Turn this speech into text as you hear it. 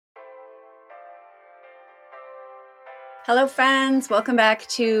Hello, friends. Welcome back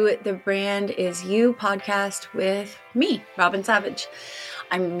to the Brand Is You podcast with me, Robin Savage.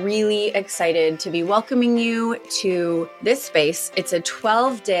 I'm really excited to be welcoming you to this space. It's a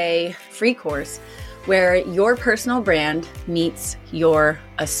 12-day free course where your personal brand meets your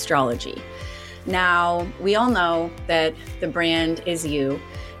astrology. Now, we all know that the brand is you.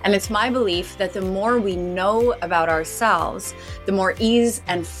 And it's my belief that the more we know about ourselves, the more ease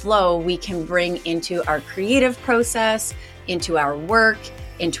and flow we can bring into our creative process, into our work,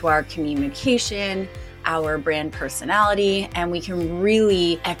 into our communication, our brand personality, and we can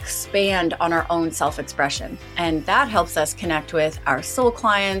really expand on our own self-expression. And that helps us connect with our soul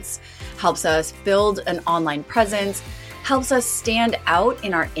clients, helps us build an online presence, helps us stand out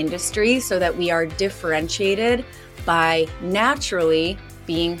in our industry so that we are differentiated by naturally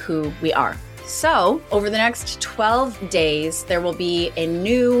being who we are. So over the next 12 days, there will be a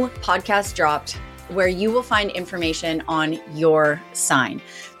new podcast dropped where you will find information on your sign.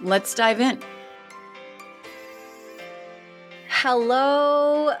 Let's dive in.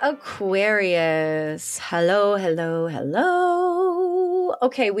 Hello, Aquarius. Hello, hello, hello.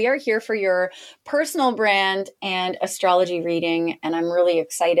 Okay, we are here for your personal brand and astrology reading, and I'm really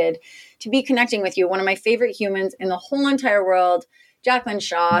excited to be connecting with you. One of my favorite humans in the whole entire world, Jacqueline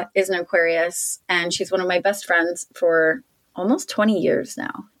Shaw, is an Aquarius, and she's one of my best friends for almost 20 years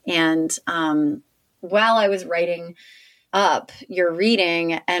now. And while I was writing up your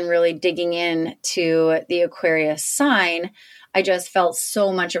reading and really digging into the Aquarius sign, I just felt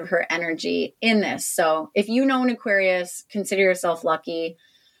so much of her energy in this. So if you know an Aquarius, consider yourself lucky.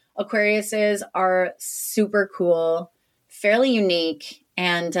 Aquariuses are super cool, fairly unique,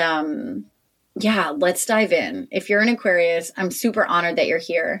 and let's dive in. If you're an Aquarius, I'm super honored that you're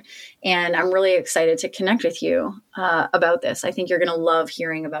here, and I'm really excited to connect with you about this. I think you're going to love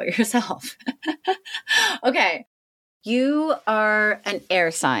hearing about yourself. Okay. You are an air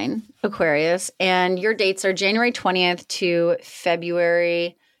sign, Aquarius, and your dates are January 20th to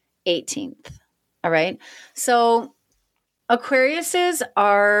February 18th. All right. So Aquariuses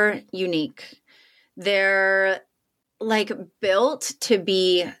are unique. They're like built to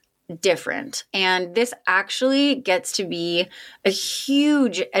be different. And this actually gets to be a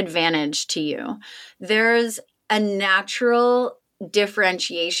huge advantage to you. There's a natural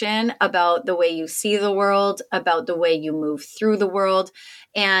differentiation about the way you see the world, about the way you move through the world.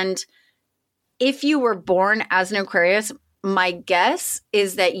 And if you were born as an Aquarius, my guess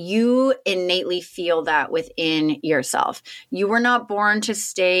is that you innately feel that within yourself. You were not born to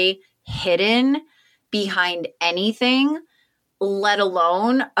stay hidden behind anything, let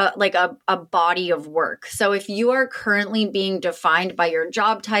alone a body of work. So if you are currently being defined by your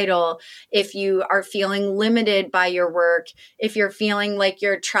job title, if you are feeling limited by your work, if you're feeling like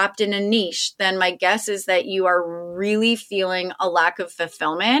you're trapped in a niche, then my guess is that you are really feeling a lack of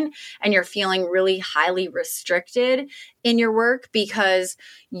fulfillment and you're feeling really highly restricted in your work because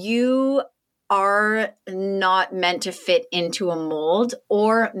you are not meant to fit into a mold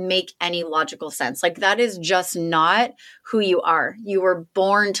or make any logical sense. Like that is just not who you are. You were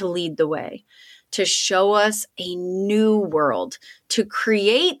born to lead the way, to show us a new world, to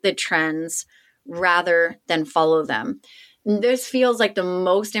create the trends rather than follow them. This feels like the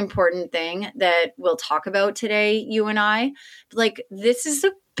most important thing that we'll talk about today, you and I. Like this is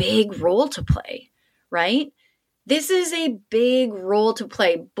a big role to play, right? This is a big role to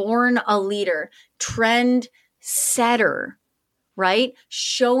play. Born a leader, trend setter, right?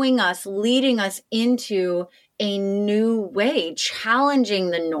 Showing us, leading us into a new way, challenging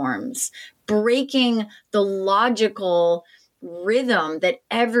the norms, breaking the logical rhythm that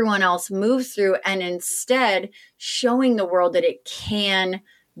everyone else moves through, and instead showing the world that it can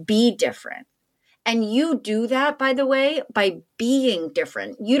be different. And you do that, by the way, by being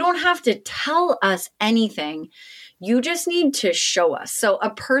different. You don't have to tell us anything. You just need to show us. So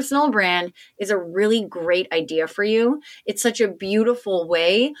a personal brand is a really great idea for you. It's such a beautiful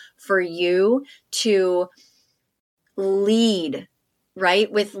way for you to lead,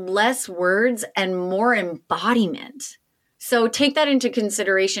 right? With less words and more embodiment. So take that into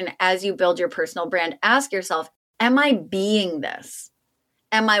consideration as you build your personal brand. Ask yourself, am I being this?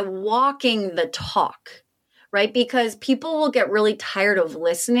 Am I walking the talk, right? Because people will get really tired of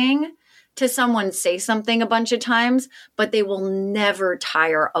listening to someone say something a bunch of times, but they will never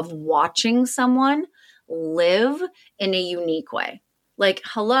tire of watching someone live in a unique way. Like,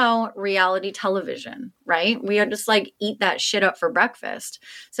 hello, reality television, right? We are just like, eat that shit up for breakfast.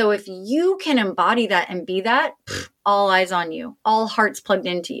 So if you can embody that and be that, all eyes on you, all hearts plugged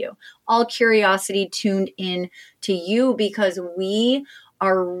into you, all curiosity tuned in to you, because we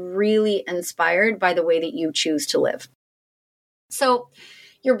are really inspired by the way that you choose to live. So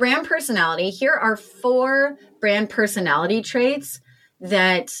your brand personality, here are 4 brand personality traits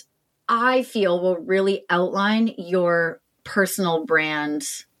that I feel will really outline your personal brand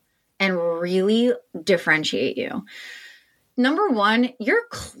and really differentiate you. Number 1, you're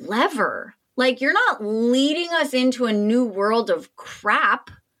clever. Like, you're not leading us into a new world of crap.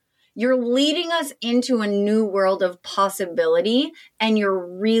 You're leading us into a new world of possibility, and you're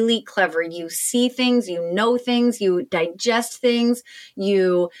really clever. You see things, you know things, you digest things,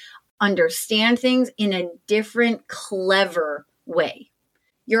 you understand things in a different, clever way.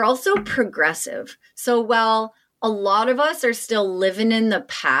 You're also progressive. So while a lot of us are still living in the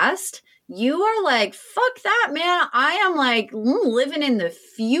past, you are like, fuck that, man. I am like living in the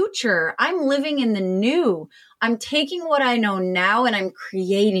future. I'm living in the new. I'm taking what I know now and I'm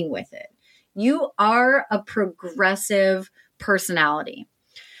creating with it. You are a progressive personality.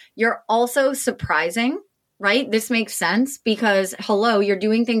 You're also surprising, right? This makes sense because, hello, you're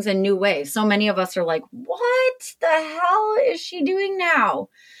doing things in new ways. So many of us are like, what the hell is she doing now?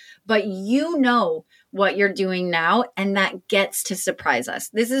 But you know what you're doing now, and that gets to surprise us.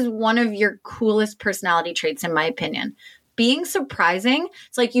 This is one of your coolest personality traits, in my opinion. Being surprising,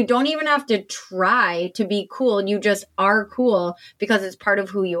 it's like you don't even have to try to be cool. You just are cool because it's part of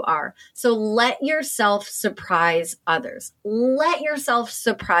who you are. So let yourself surprise others. Let yourself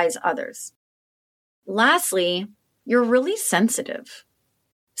surprise others. Lastly, you're really sensitive.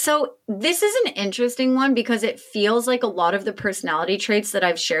 So this is an interesting one because it feels like a lot of the personality traits that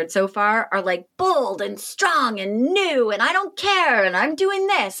I've shared so far are like bold and strong and new and I don't care and I'm doing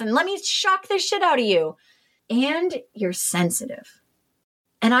this and let me shock the shit out of you. And you're sensitive.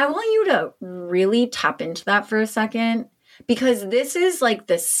 And I want you to really tap into that for a second because this is like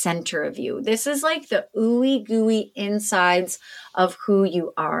the center of you. This is like the ooey gooey insides of who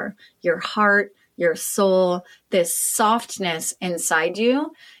you are, your heart, your soul, this softness inside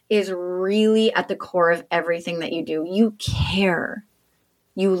you is really at the core of everything that you do. You care,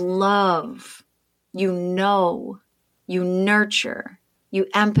 you love, you know, you nurture, you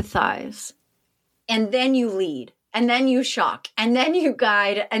empathize, and then you lead, and then you shock, and then you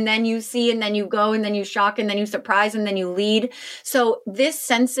guide, and then you see, and then you go, and then you shock, and then you surprise, and then you lead. So this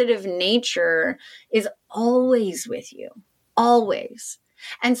sensitive nature is always with you, always.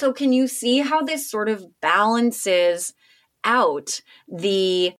 And so can you see how this sort of balances out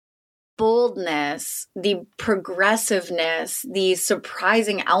the boldness, the progressiveness, the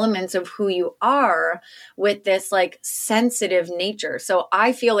surprising elements of who you are with this like sensitive nature? So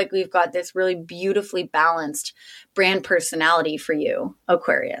I feel like we've got this really beautifully balanced brand personality for you,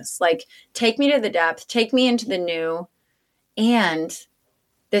 Aquarius. Like, take me to the depth, take me into the new, and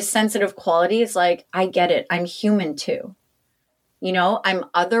this sensitive quality is like, I get it. I'm human too. You know, I'm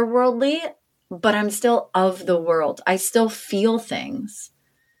otherworldly, but I'm still of the world. I still feel things.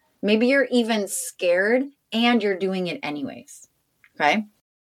 Maybe you're even scared and you're doing it anyways. Okay.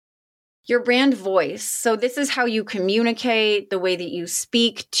 Your brand voice. So this is how you communicate, the way that you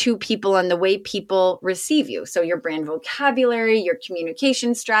speak to people and the way people receive you. So your brand vocabulary, your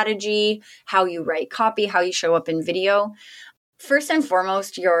communication strategy, how you write copy, how you show up in video. First and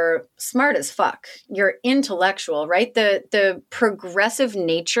foremost, you're smart as fuck. You're intellectual, right? The progressive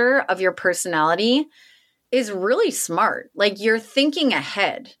nature of your personality is really smart. Like, you're thinking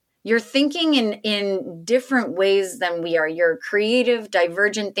ahead. You're thinking in different ways than we are. You're a creative,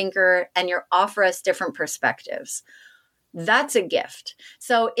 divergent thinker, and you offer us different perspectives. That's a gift.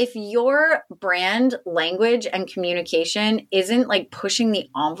 So if your brand language and communication isn't like pushing the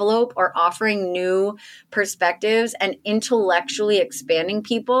envelope or offering new perspectives and intellectually expanding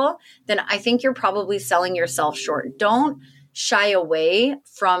people, then I think you're probably selling yourself short. Don't shy away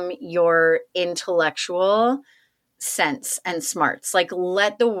from your intellectual sense and smarts. Like,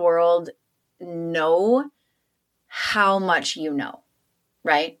 let the world know how much you know,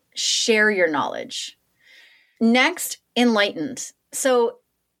 right? Share your knowledge. Next, enlightened. So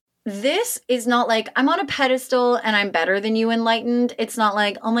this is not like I'm on a pedestal and I'm better than you, enlightened. It's not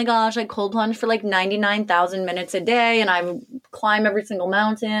like, oh my gosh, I cold plunge for like 99,000 minutes a day and I climb every single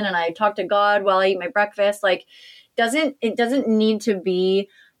mountain and I talk to God while I eat my breakfast. Like, it doesn't need to be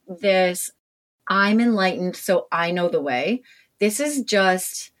this, I'm enlightened, so I know the way. This is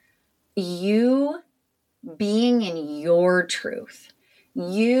just you being in your truth.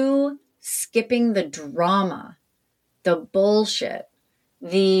 You skipping the drama, the bullshit,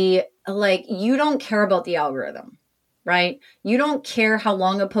 you don't care about the algorithm, right? You don't care how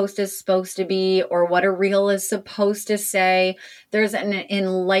long a post is supposed to be or what a reel is supposed to say. There's an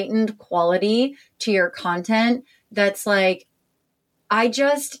enlightened quality to your content that's like, I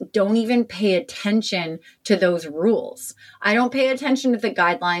just don't even pay attention to those rules. I don't pay attention to the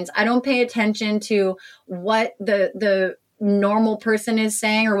guidelines. I don't pay attention to what the normal person is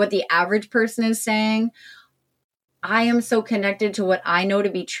saying or what the average person is saying. I am so connected to what I know to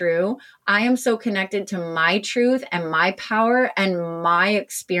be true. I am so connected to my truth and my power and my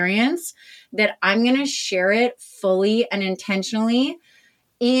experience that I'm going to share it fully and intentionally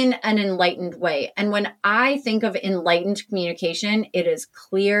in an enlightened way. And when I think of enlightened communication, it is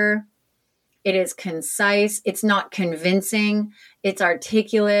clear, it is concise, it's not convincing, it's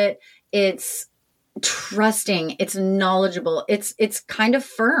articulate, it's trusting, it's knowledgeable, it's kind of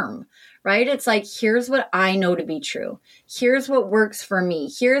firm, right? It's like, here's what I know to be true. Here's what works for me.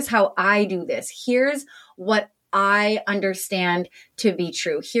 Here's how I do this. Here's what I understand to be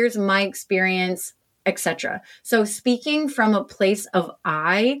true. Here's my experience, etc. So speaking from a place of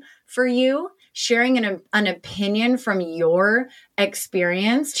I for you, sharing an opinion from your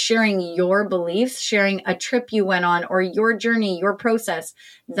experience, sharing your beliefs, sharing a trip you went on or your journey, your process,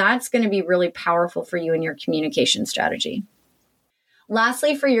 that's going to be really powerful for you in your communication strategy.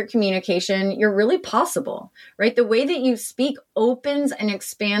 Lastly, for your communication, you're really possible, right? The way that you speak opens and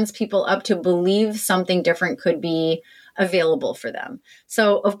expands people up to believe something different could be available for them.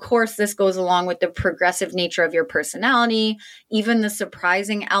 So, of course, this goes along with the progressive nature of your personality, even the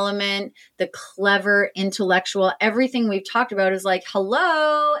surprising element, the clever, intellectual, everything we've talked about is like,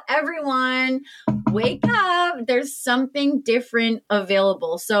 hello, everyone, wake up. There's something different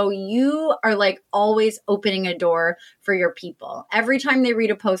available. So you are like always opening a door for your people. Every time they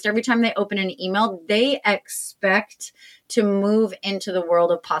read a post, every time they open an email, they expect to move into the world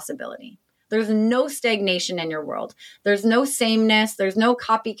of possibility. There's no stagnation in your world. There's no sameness. There's no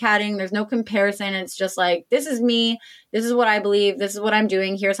copycatting. There's no comparison. It's just like, this is me. This is what I believe. This is what I'm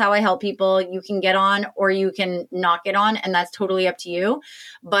doing. Here's how I help people. You can get on or you can not get on. And that's totally up to you.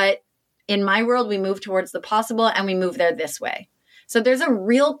 But in my world, we move towards the possible and we move there this way. So there's a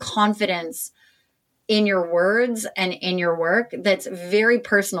real confidence in your words and in your work that's very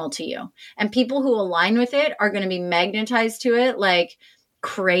personal to you. And people who align with it are going to be magnetized to it like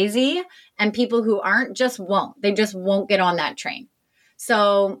crazy. And people who aren't just won't. They just won't get on that train.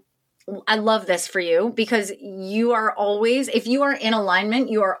 So I love this for you because you are always, if you are in alignment,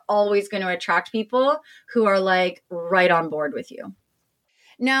 you are always going to attract people who are like right on board with you.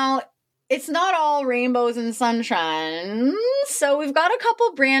 Now, it's not all rainbows and sunshine. So we've got a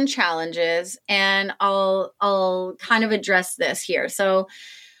couple brand challenges and I'll kind of address this here. So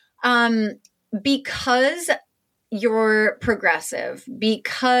because you're progressive,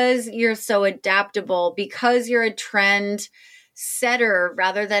 because you're so adaptable, because you're a trend setter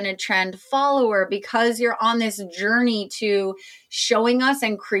rather than a trend follower, because you're on this journey to showing us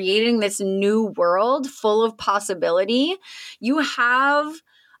and creating this new world full of possibility, you have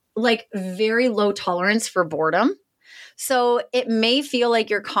like very low tolerance for boredom. So it may feel like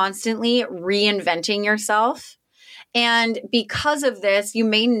you're constantly reinventing yourself. And because of this, you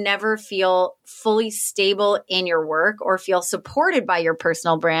may never feel fully stable in your work or feel supported by your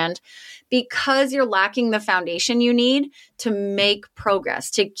personal brand because you're lacking the foundation you need to make progress,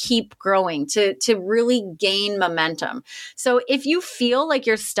 to keep growing, to really gain momentum. So if you feel like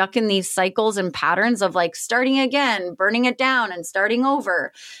you're stuck in these cycles and patterns of like starting again, burning it down and starting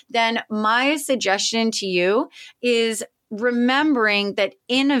over, then my suggestion to you is remembering that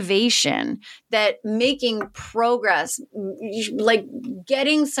innovation, that making progress, like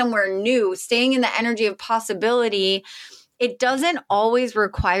getting somewhere new, staying in the energy of possibility, it doesn't always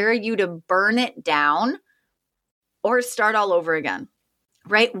require you to burn it down or start all over again,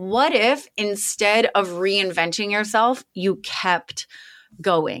 right? What if instead of reinventing yourself, you kept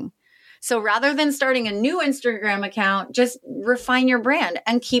going? So rather than starting a new Instagram account, just refine your brand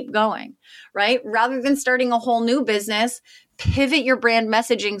and keep going, right? Rather than starting a whole new business, pivot your brand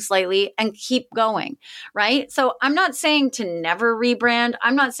messaging slightly and keep going, right? So I'm not saying to never rebrand.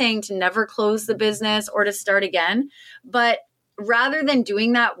 I'm not saying to never close the business or to start again, but rather than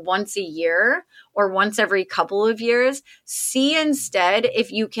doing that once a year or once every couple of years, see instead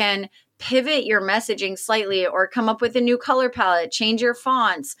if you can pivot your messaging slightly or come up with a new color palette, change your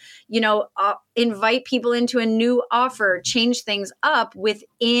fonts, invite people into a new offer, change things up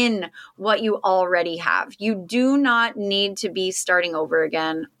within what you already have. You do not need to be starting over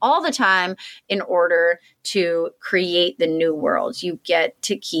again all the time in order to create the new world. You get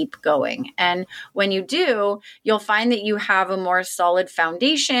to keep going. And when you do, you'll find that you have a more solid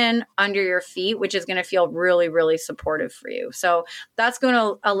foundation under your feet, which is going to feel really, really supportive for you. So that's going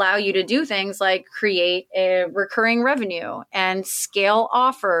to allow you to do things like create a recurring revenue and scale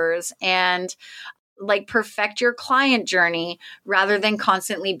offers and like perfect your client journey rather than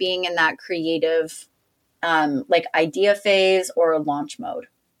constantly being in that creative like idea phase or launch mode.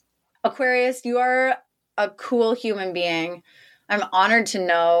 Aquarius, you are a cool human being. I'm honored to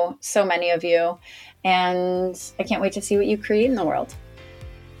know so many of you, and I can't wait to see what you create in the world.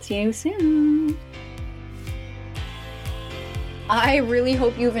 See you soon. I really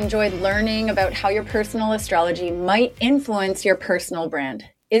hope you've enjoyed learning about how your personal astrology might influence your personal brand.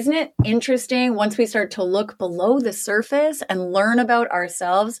 Isn't it interesting once we start to look below the surface and learn about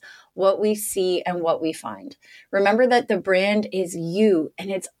ourselves, what we see and what we find? Remember that the brand is you and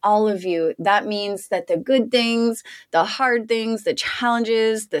it's all of you. That means that the good things, the hard things, the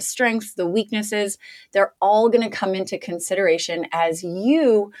challenges, the strengths, the weaknesses, they're all going to come into consideration as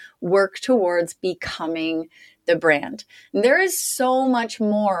you work towards becoming the brand. There is so much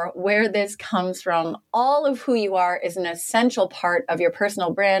more where this comes from. All of who you are is an essential part of your personal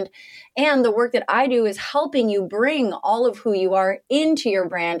brand. And the work that I do is helping you bring all of who you are into your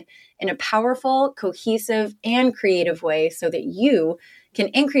brand in a powerful, cohesive, and creative way so that you can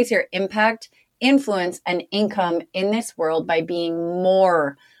increase your impact, influence, and income in this world by being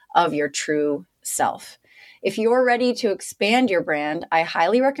more of your true self. If you're ready to expand your brand, I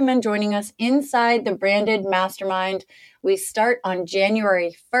highly recommend joining us inside the Branded Mastermind. We start on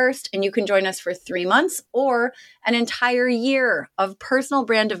January 1st, and you can join us for 3 months or an entire year of personal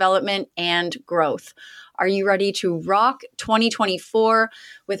brand development and growth. Are you ready to rock 2024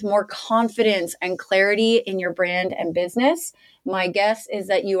 with more confidence and clarity in your brand and business? My guess is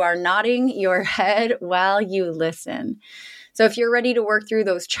that you are nodding your head while you listen. So if you're ready to work through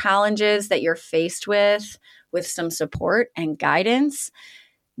those challenges that you're faced with some support and guidance,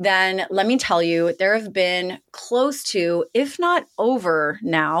 then let me tell you, there have been close to, if not over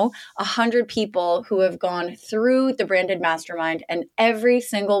now, 100 people who have gone through the Branded Mastermind, and every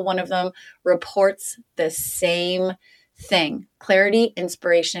single one of them reports the same thing: clarity,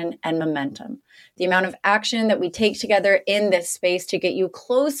 inspiration, and momentum. The amount of action that we take together in this space to get you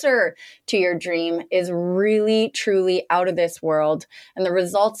closer to your dream is really, truly out of this world. And the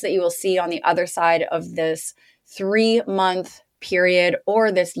results that you will see on the other side of this 3-month period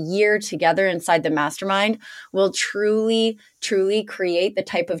or this year together inside the mastermind will truly, truly create the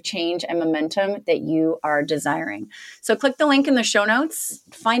type of change and momentum that you are desiring. So click the link in the show notes,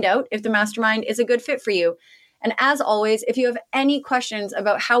 find out if the mastermind is a good fit for you. And as always, if you have any questions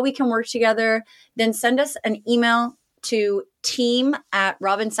about how we can work together, then send us an email to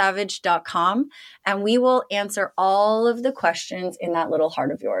team@robinsavage.com, and we will answer all of the questions in that little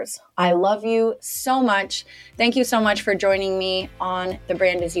heart of yours. I love you so much. Thank you so much for joining me on the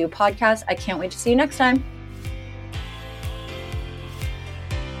Brand Is You podcast. I can't wait to see you next time.